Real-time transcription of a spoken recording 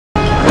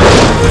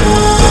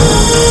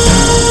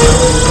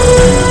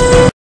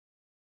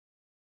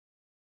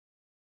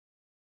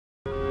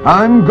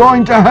I'm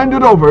going to hand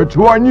it over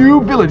to our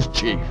new village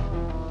chief.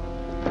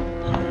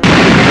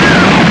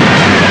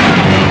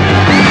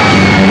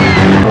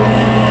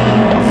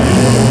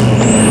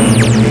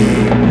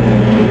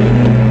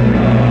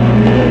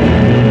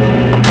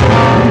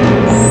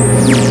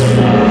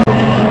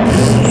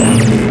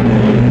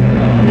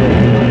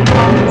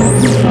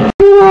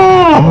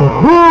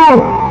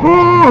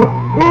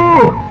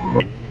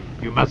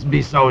 You must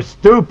be so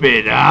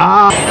stupid,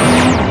 huh?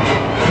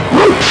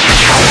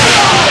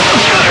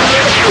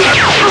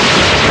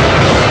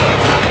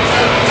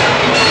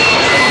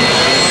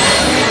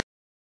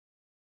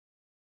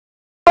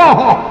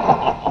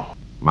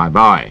 My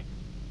boy,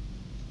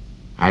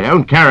 I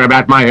don't care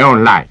about my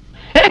own life.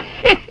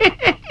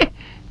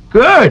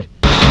 Good.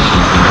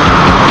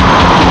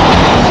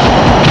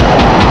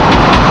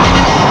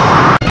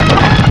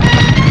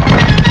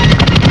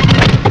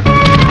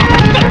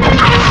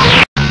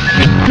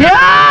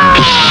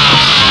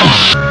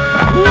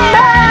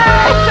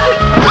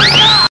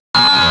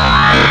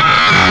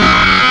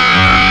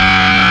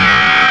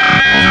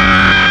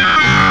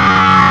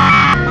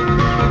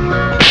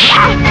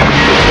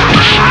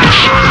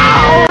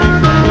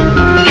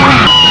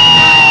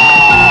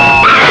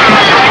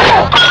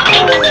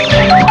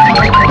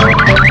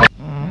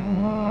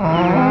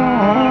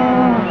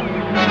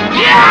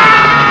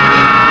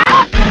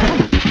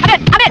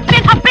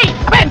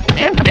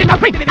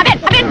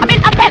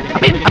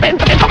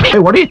 Hey,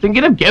 what are you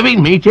thinking of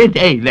giving me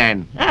today,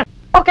 then? Huh?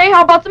 Okay,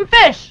 how about some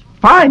fish?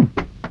 Fine.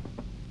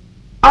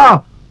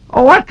 Oh,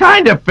 what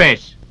kind of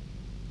fish?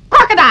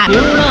 Crocodile!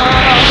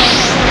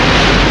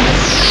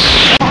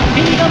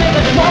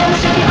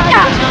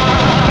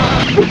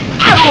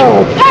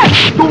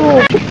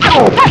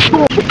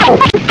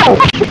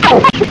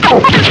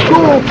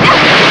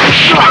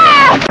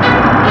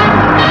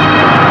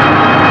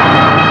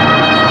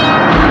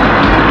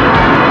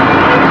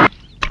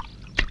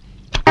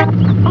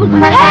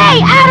 Hey,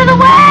 out of the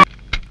way!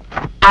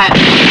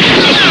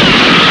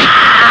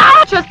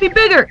 Just be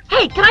bigger.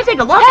 Hey, can I take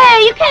a look?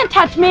 Hey, you can't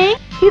touch me.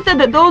 He said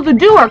that those who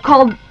do are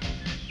called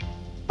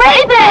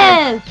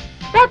babies.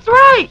 That's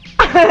right.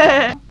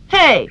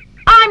 Hey,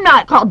 I'm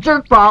not called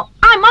Jerkball.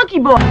 I'm Monkey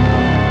Boy.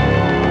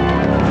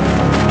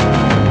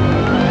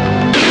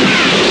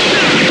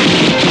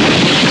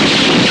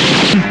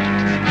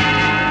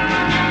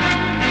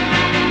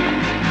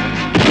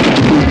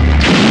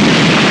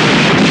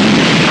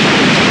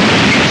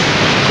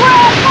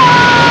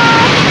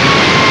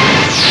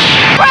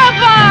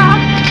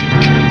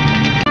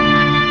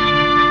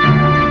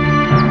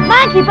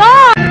 Monkey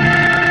Boy!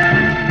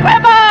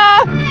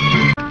 Grandpa!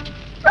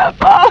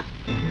 Grandpa!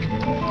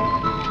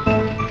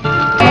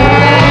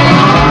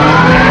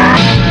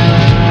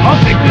 I'll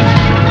take this.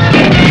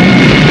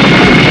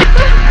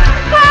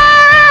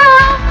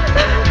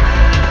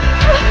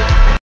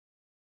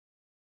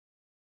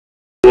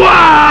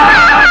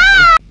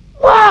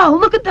 Wow,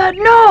 look at that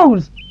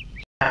nose!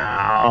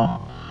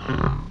 Ow.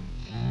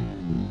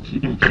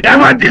 I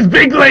want this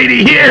big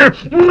lady here.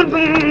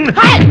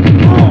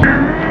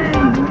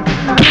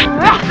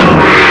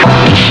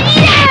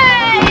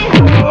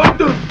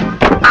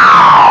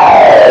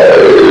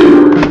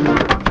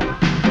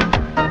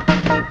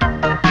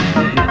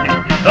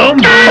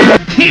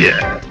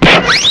 Here.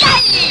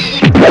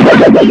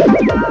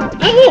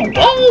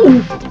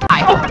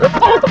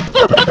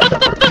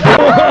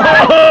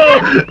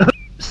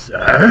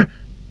 Sir,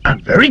 I'm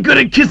very good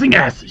at kissing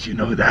asses, you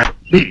know that.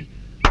 Me.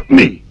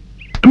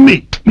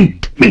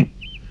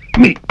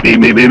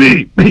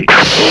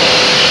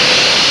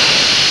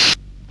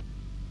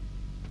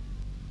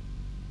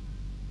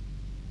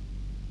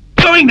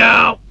 Going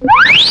now. What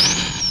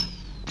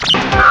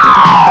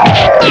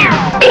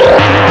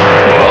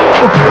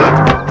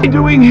are you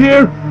doing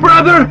here,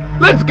 brother?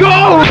 Let's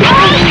go!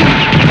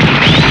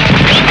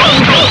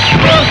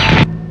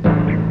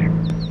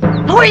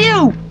 Who are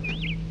you?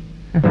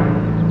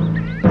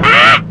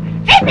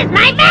 This is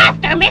my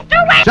master,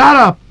 Mr. West! Shut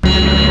up!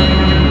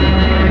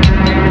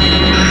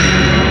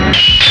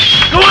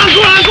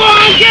 Go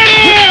on, get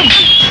him!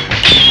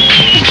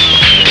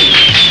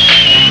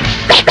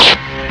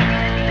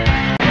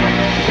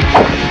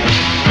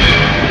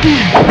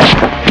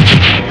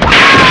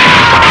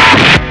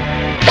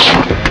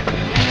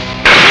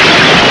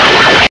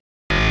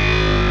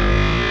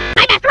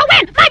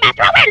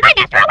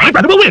 My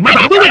brother will win!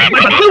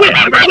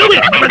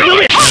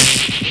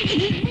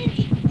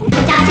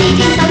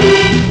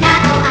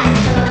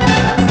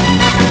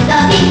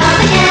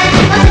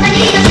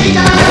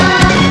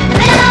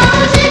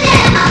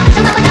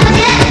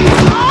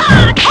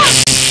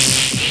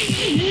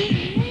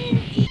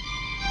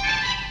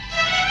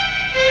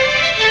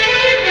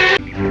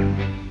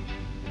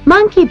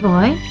 Monkey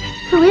Boy?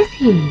 Who is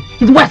he?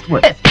 He's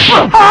Westwood.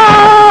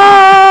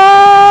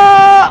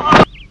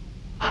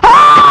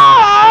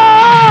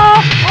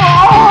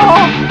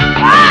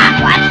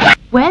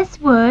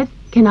 Westwood,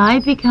 can I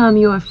become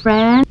your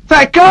friend?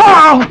 That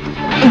girl!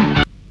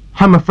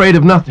 I'm afraid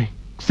of nothing,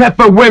 except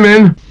for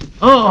women.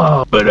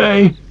 Oh, but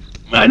I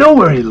know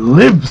where he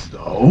lives,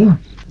 though.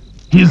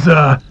 He's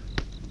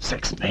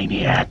sex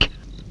maniac.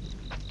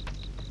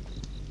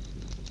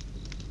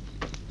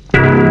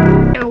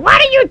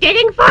 What are you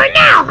digging for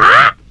now,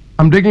 huh?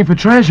 I'm digging for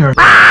treasure.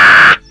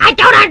 Ah, I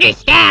don't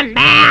understand,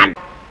 man.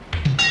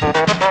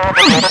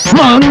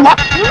 Moonwalk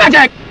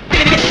magic!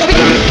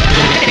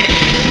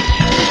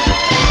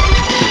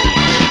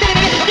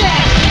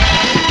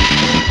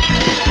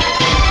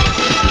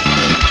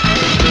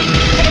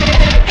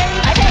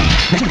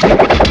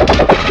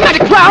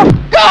 Magic cloud,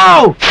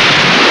 go!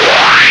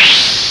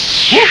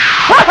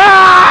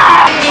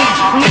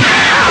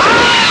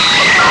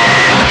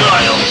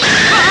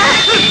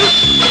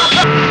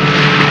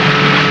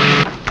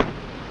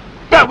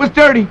 That was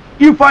dirty.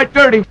 You fight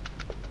dirty.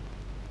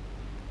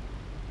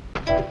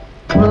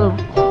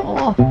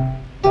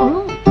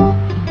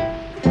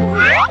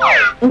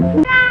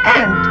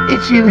 And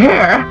itchy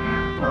hair.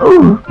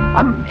 Ooh,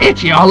 I'm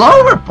itchy all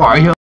over for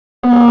you.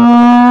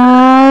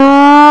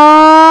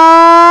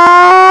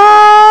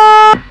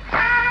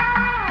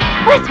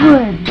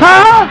 Westwood!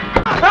 Huh?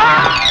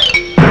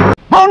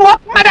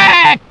 Moonwalk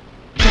medic!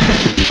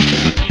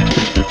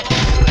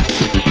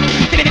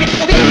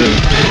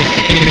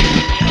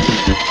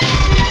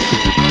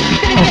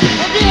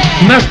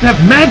 You must have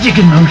magic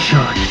in those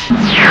shorts.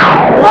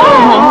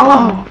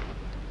 Oh!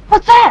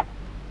 What's that?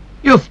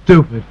 You're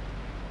stupid.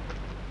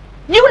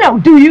 You know,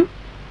 do you?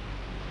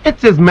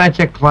 It's his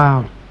magic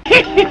cloud.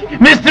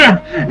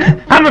 Mister,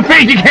 I'm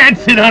afraid you can't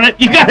sit on it.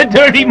 You got a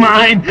dirty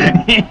mind.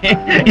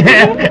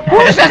 Yeah.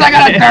 Who says I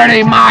got a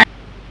dirty mind?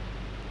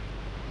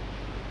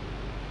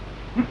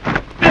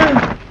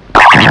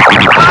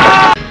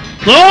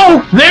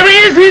 Oh, there he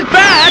is. He's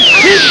back.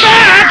 He's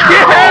back.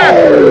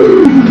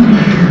 Yeah.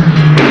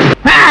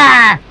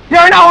 Ah!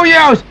 You're no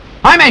use!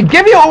 I may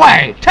give you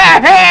away to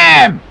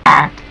him!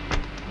 Ah!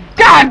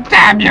 God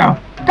damn you!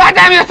 God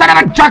damn you, son of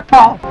a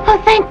jerkball!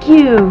 Oh, thank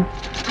you.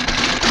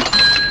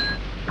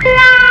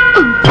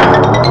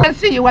 I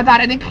see you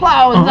without any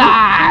clothes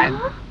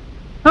on!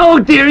 Oh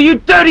dear, you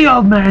dirty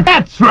old man.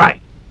 That's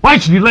right. Why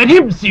should you let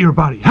him see your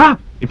body, huh?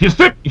 If you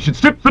strip, you should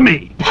strip for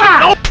me.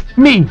 Oh.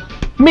 Me!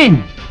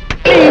 Me!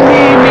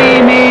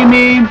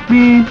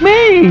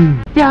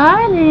 Me!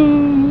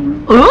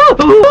 Darling. Ooh.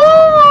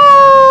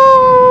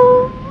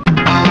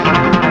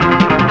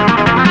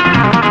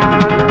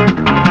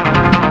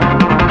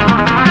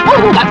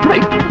 Oh, that's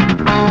great!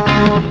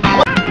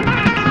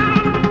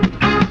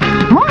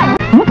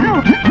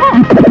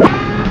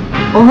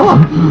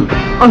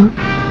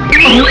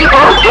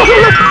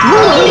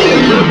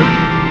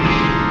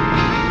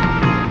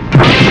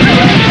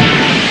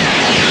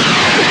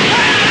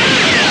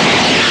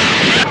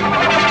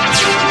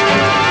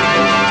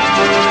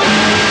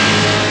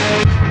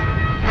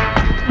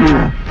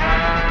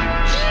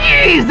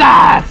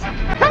 Jesus!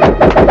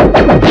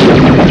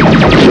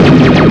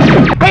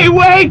 Hey,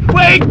 wait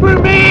for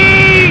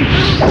me!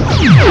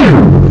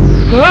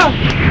 Huh?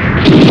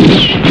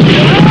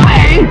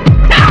 Hey!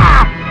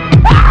 Ah!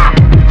 Ah!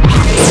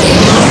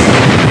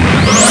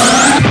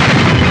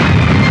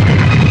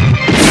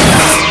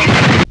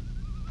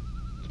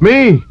 It's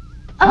me!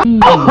 Oh!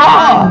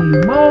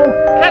 Mo,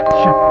 catch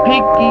your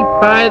pinky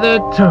by the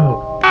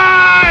toe.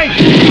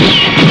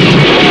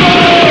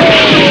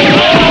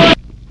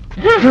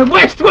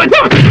 Westwood,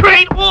 that was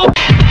great! Oh.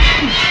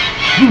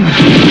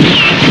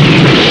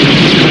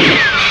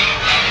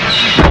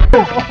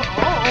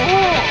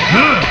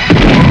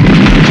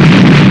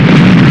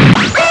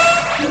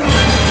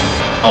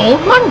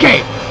 Old monkey!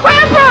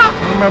 Grandpa!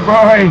 My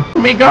boy!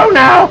 Let me go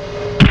now!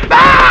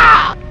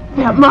 Ah!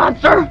 That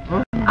monster!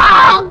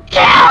 I'll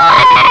kill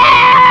it!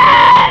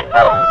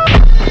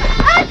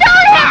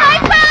 Don't hit my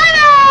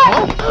father!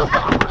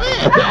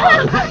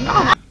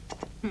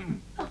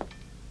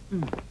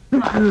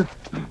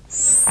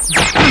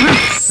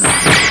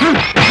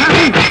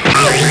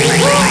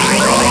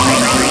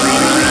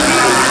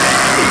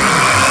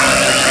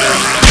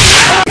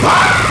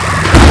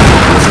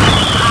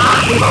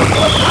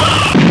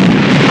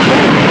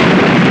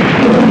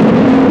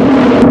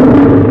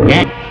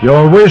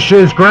 Your wish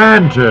is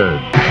granted.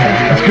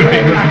 That's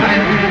great.